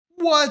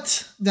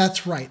What?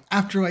 That's right.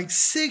 After like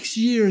 6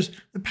 years,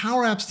 the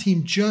PowerApps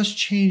team just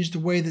changed the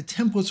way the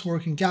templates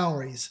work in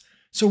galleries.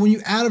 So when you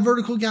add a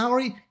vertical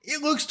gallery,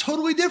 it looks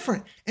totally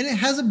different and it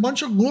has a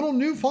bunch of little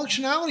new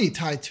functionality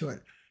tied to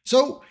it.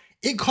 So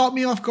it caught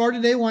me off guard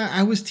today while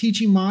I was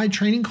teaching my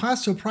training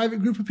class to a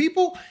private group of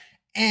people,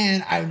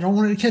 and I don't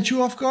want to catch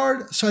you off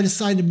guard. So I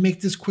decided to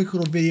make this quick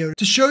little video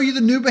to show you the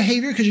new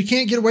behavior because you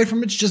can't get away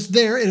from it. It's just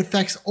there. It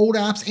affects old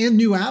apps and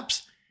new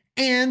apps,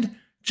 and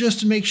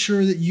just to make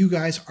sure that you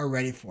guys are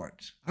ready for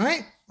it. All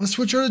right, let's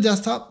switch over to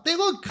desktop. They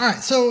look. All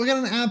right, so we got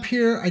an app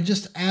here. I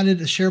just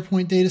added a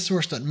SharePoint data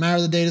source, doesn't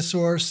matter the data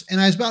source. And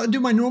I was about to do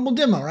my normal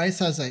demo, right?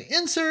 So I was like,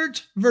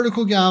 insert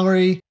vertical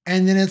gallery,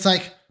 and then it's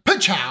like,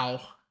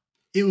 pa-chow.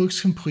 It looks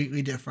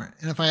completely different.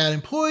 And if I add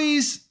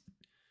employees,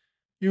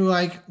 you're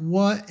like,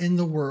 what in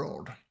the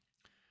world?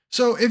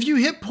 So if you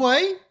hit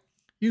play,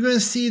 you're gonna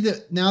see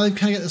that now they've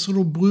kind of got this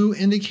little blue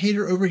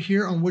indicator over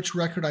here on which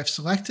record I've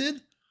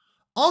selected.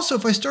 Also,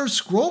 if I start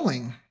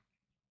scrolling,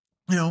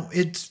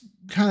 it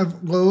kind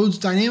of loads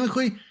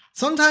dynamically.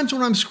 Sometimes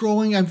when I'm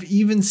scrolling, I've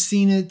even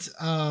seen it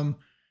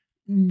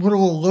put a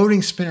little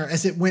loading spinner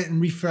as it went and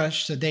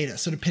refreshed the data.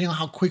 So depending on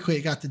how quickly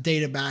it got the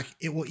data back,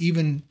 it will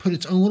even put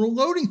its own little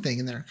loading thing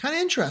in there. Kind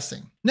of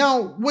interesting.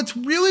 Now, what's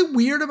really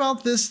weird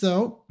about this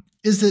though,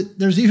 is that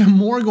there's even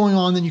more going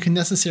on than you can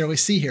necessarily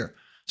see here.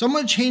 So I'm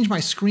going to change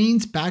my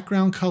screen's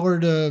background color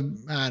to,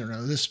 I don't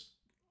know, this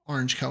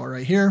orange color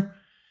right here.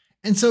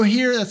 And so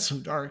here, that's so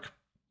dark.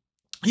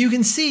 You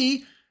can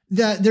see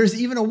that there's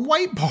even a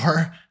white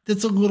bar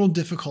that's a little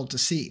difficult to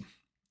see.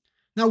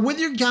 Now with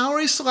your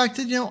gallery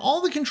selected,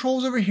 all the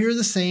controls over here are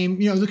the same.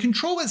 The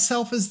control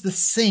itself is the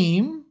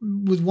same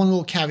with one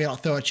little caveat I'll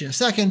throw at you in a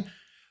second,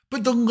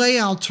 but the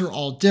layouts are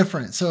all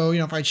different. So,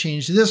 if I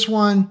change to this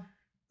one,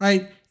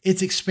 right,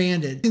 it's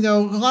expanded. A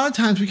lot of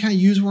times we kind of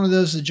use one of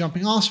those as a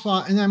jumping off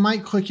spot, and I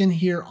might click in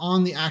here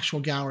on the actual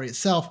gallery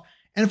itself.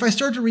 And if I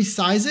start to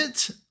resize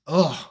it,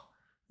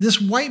 this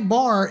white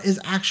bar is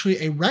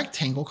actually a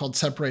rectangle called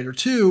Separator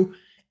 2,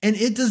 and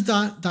it does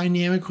not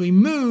dynamically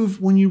move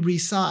when you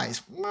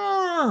resize.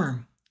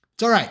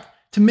 It's all right.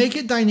 To make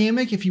it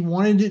dynamic, if you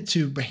wanted it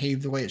to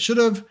behave the way it should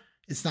have,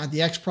 it's not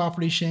the X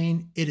property,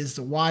 Shane, it is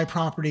the Y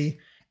property.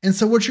 And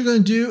so what you're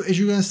going to do is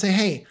you're going to say,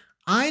 hey,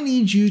 I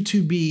need you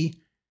to be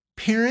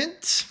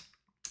parent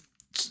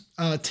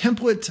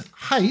template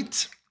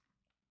height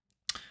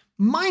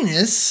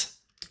minus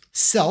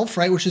self,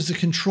 right, which is the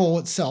control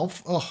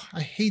itself. Oh,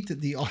 I hate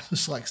that the auto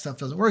select stuff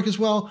doesn't work as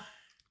well.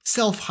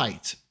 Self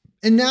height.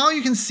 And now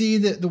you can see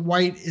that the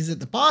white is at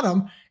the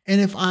bottom.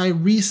 And if I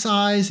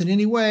resize in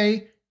any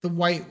way, the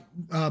white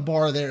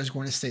bar there is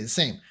going to stay the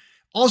same.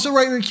 Also,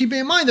 right, keeping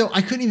in mind though,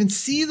 I couldn't even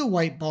see the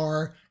white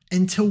bar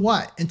until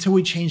what? Until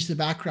we changed the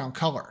background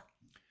color,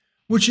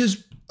 which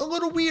is a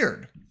little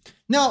weird.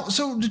 Now,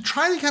 so to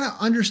try to kind of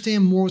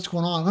understand more what's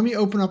going on, let me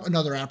open up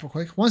another app real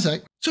quick. One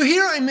sec. So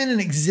here I'm in an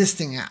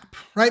existing app,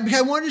 right? Because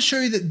I wanted to show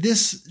you that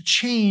this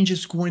change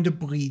is going to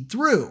bleed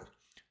through.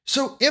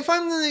 So if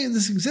I'm in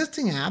this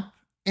existing app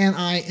and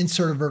I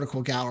insert a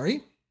vertical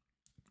gallery,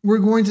 we're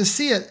going to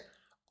see it,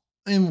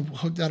 and we'll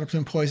hook that up to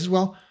employees as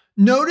well.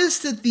 Notice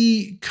that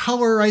the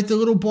color, right, the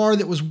little bar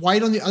that was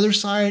white on the other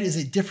side is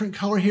a different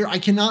color here. I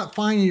cannot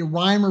find any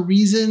rhyme or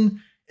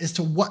reason as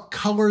to what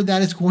color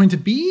that is going to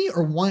be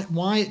or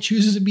why it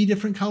chooses to be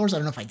different colors. I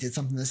don't know if I did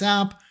something in this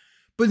app,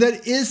 but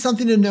that is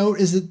something to note,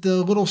 is that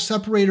the little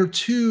Separator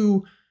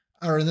 2,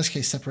 or in this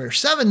case, Separator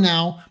 7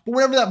 now, but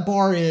whatever that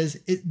bar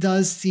is, it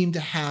does seem to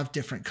have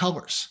different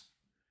colors.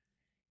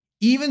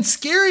 Even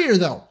scarier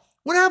though,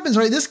 what happens,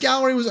 right? This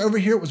gallery was over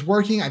here, it was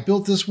working. I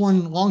built this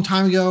one a long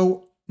time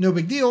ago, no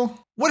big deal.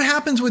 What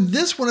happens with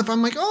this one if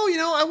I'm like,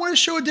 I want to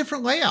show a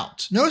different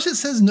layout? Notice it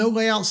says no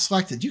layout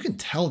selected. You can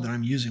tell that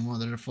I'm using one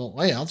of the default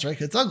layouts, right?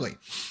 'Cause it's ugly.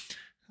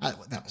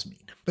 That was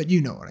mean, but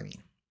you know what I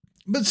mean.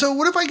 But so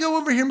what if I go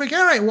over here and be like,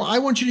 all right, well, I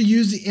want you to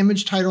use the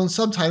image title and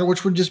subtitle,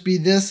 which would just be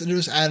this, and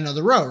just add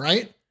another row,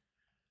 right?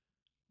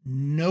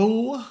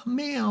 No,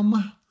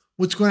 ma'am.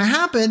 What's going to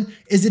happen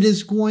is it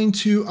is going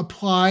to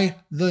apply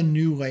the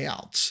new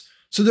layouts.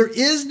 So there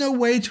is no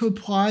way to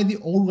apply the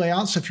old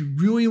layouts. So if you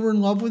really were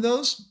in love with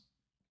those,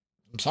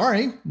 I'm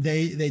sorry,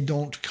 they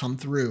don't come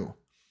through.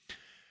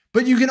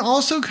 But you can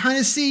also kind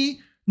of see,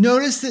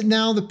 notice that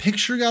now the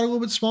picture got a little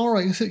bit smaller.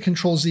 I guess hit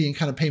Control Z and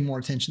kind of pay more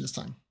attention this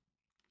time.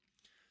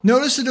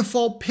 Notice the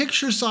default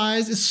picture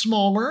size is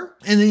smaller.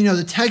 And then,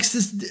 the text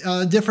is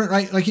different,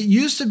 right? Like it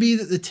used to be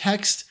that the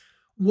text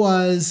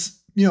was,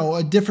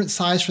 a different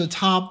size for the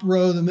top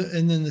row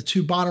and then the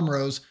two bottom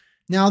rows.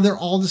 Now they're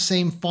all the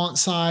same font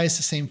size,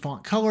 the same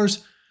font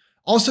colors.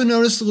 Also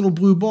notice the little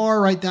blue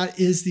bar, right? That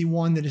is the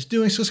one that is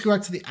doing. So let's go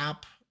back to the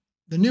app,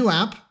 the new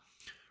app,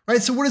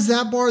 right? So what is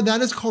that bar?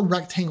 That is called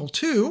Rectangle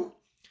 2.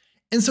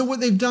 And so what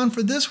they've done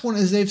for this one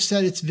is they've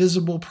set its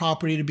visible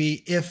property to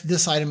be if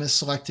this item is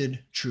selected,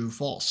 true,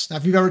 false. Now,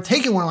 if you've ever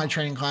taken one of my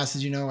training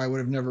classes, I would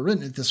have never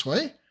written it this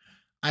way.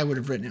 I would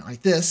have written it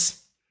like this.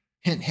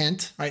 Hint,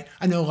 hint, right?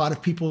 I know a lot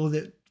of people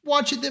that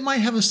watch it that might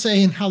have a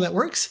say in how that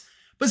works.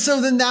 But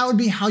so then that would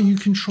be how you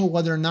control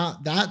whether or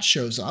not that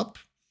shows up.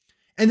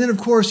 And then of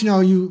course,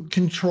 you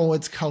control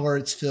its color,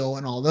 its fill,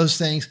 and all those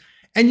things.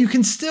 And you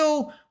can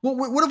still,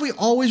 what have we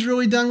always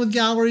really done with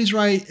galleries,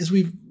 right? Is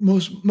we've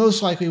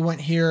most likely went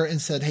here and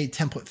said, hey,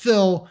 template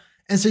fill.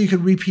 And so you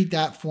could repeat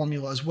that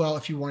formula as well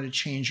if you wanted to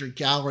change your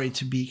gallery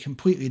to be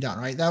completely done,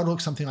 right? That would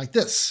look something like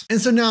this.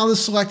 And so now the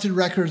selected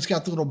record's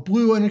got the little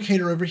blue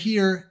indicator over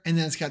here, and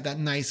then it's got that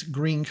nice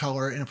green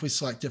color. And if we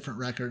select different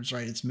records,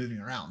 right, it's moving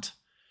around.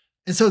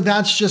 And so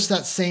that's just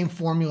that same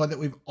formula that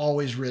we've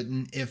always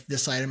written. If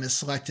this item is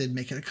selected,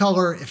 make it a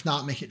color. If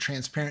not, make it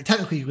transparent.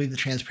 Technically, you leave the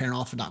transparent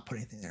off and not put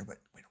anything there, but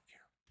we don't care.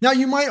 Now,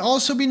 you might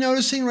also be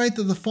noticing, right,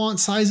 that the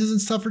font sizes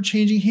and stuff are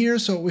changing here.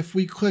 So if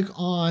we click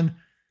on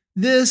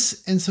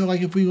this, and so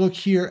like if we look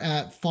here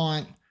at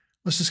font,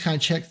 let's just kind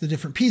of check the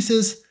different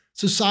pieces.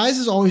 So size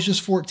is always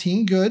just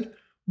 14, good.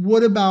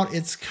 What about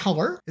its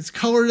color? Its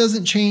color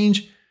doesn't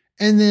change.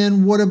 And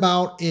then what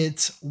about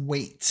its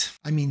weight?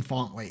 I mean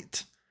font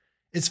weight.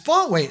 It's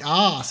font weight.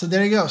 So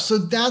there you go. So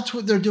that's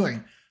what they're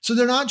doing. So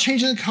they're not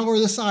changing the color or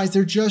the size.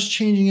 They're just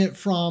changing it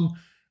from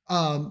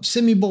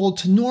semi-bold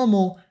to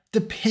normal,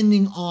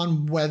 depending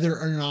on whether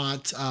or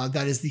not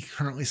that is the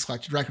currently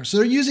selected record. So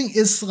they're using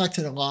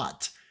IsSelected a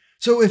lot.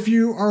 So if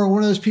you are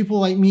one of those people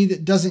like me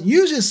that doesn't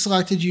use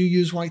IsSelected, you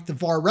use like the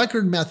var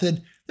record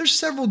method, there's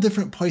several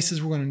different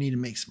places we're going to need to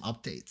make some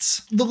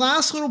updates. The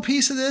last little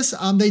piece of this,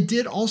 they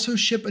did also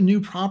ship a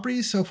new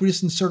property. So if we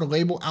just insert a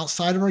label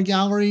outside of our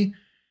gallery,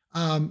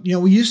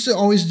 we used to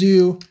always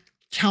do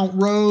count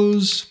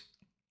rows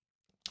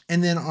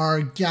and then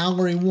our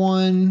gallery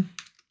one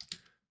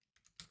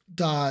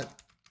dot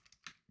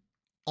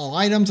all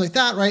items like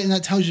that, right? And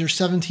that tells you there's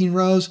 17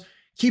 rows.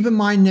 Keep in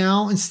mind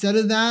now, instead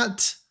of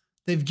that,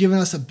 they've given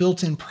us a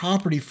built-in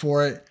property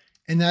for it.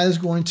 And that is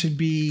going to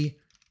be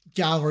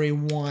gallery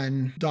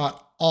one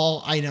dot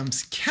all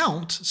items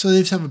count. So they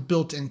just have a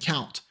built-in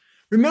count.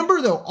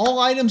 Remember though, all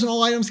items and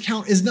all items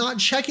count is not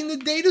checking the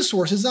data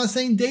source. It's not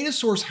saying data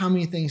source, how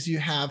many things do you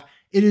have?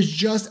 It is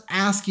just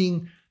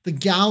asking the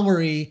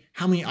gallery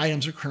how many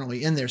items are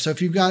currently in there. So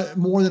if you've got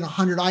more than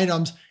 100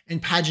 items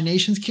and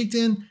pagination's kicked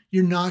in,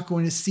 you're not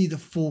going to see the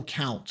full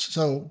count.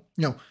 So,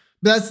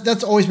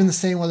 that's always been the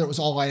same, whether it was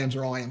all items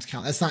or all items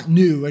count. That's not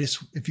new.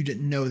 If you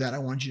didn't know that, I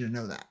wanted you to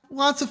know that.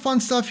 Lots of fun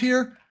stuff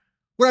here.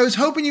 What I was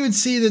hoping you would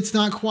see that's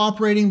not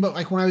cooperating, but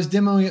like when I was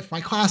demoing it for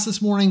my class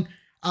this morning,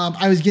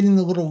 I was getting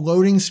the little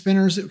loading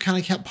spinners that kind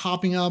of kept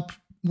popping up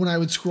when I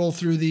would scroll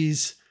through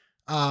these.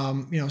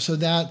 So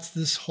that's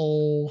this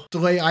whole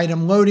delay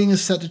item loading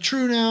is set to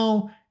true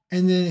now.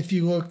 And then if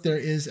you look, there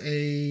is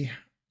a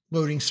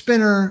loading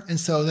spinner. And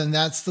so then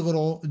that's the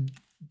little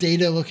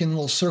data looking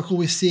little circle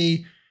we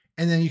see.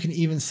 And then you can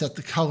even set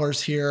the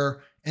colors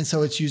here. And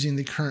so it's using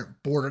the current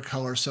border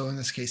color. So in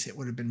this case, it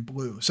would have been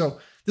blue. So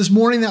this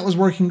morning that was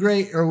working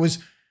great, or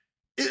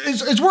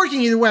it's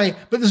working either way,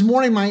 but this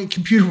morning my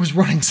computer was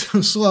running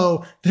so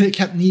slow that it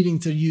kept needing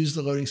to use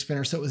the loading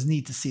spinner. So it was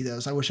neat to see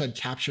those. I wish I'd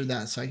captured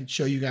that so I could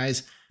show you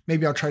guys.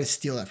 Maybe I'll try to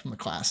steal that from the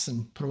class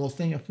and put a little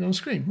thing up on the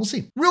screen. We'll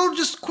see. Real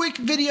just quick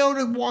video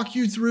to walk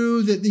you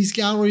through that these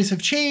galleries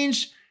have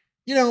changed.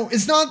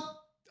 It's not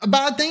a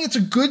bad thing. It's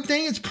a good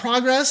thing. It's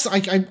progress.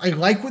 I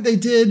like what they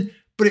did,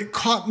 but it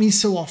caught me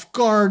so off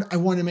guard. I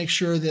wanted to make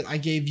sure that I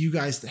gave you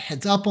guys the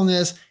heads up on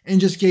this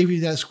and just gave you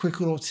those quick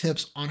little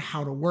tips on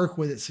how to work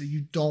with it so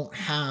you don't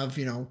have,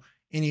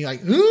 any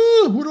like,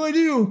 what do I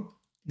do?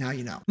 Now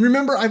you know.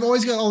 Remember, I've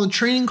always got all the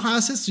training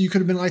classes, so you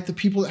could have been like the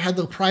people that had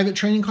the private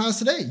training class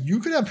today. You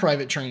could have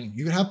private training.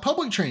 You could have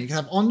public training. You could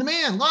have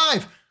on-demand,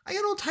 live. I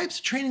got all types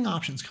of training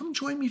options. Come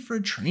join me for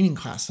a training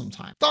class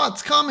sometime.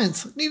 Thoughts,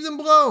 comments, leave them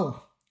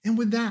below. And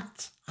with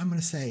that, I'm going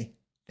to say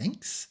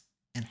thanks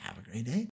and have a great day.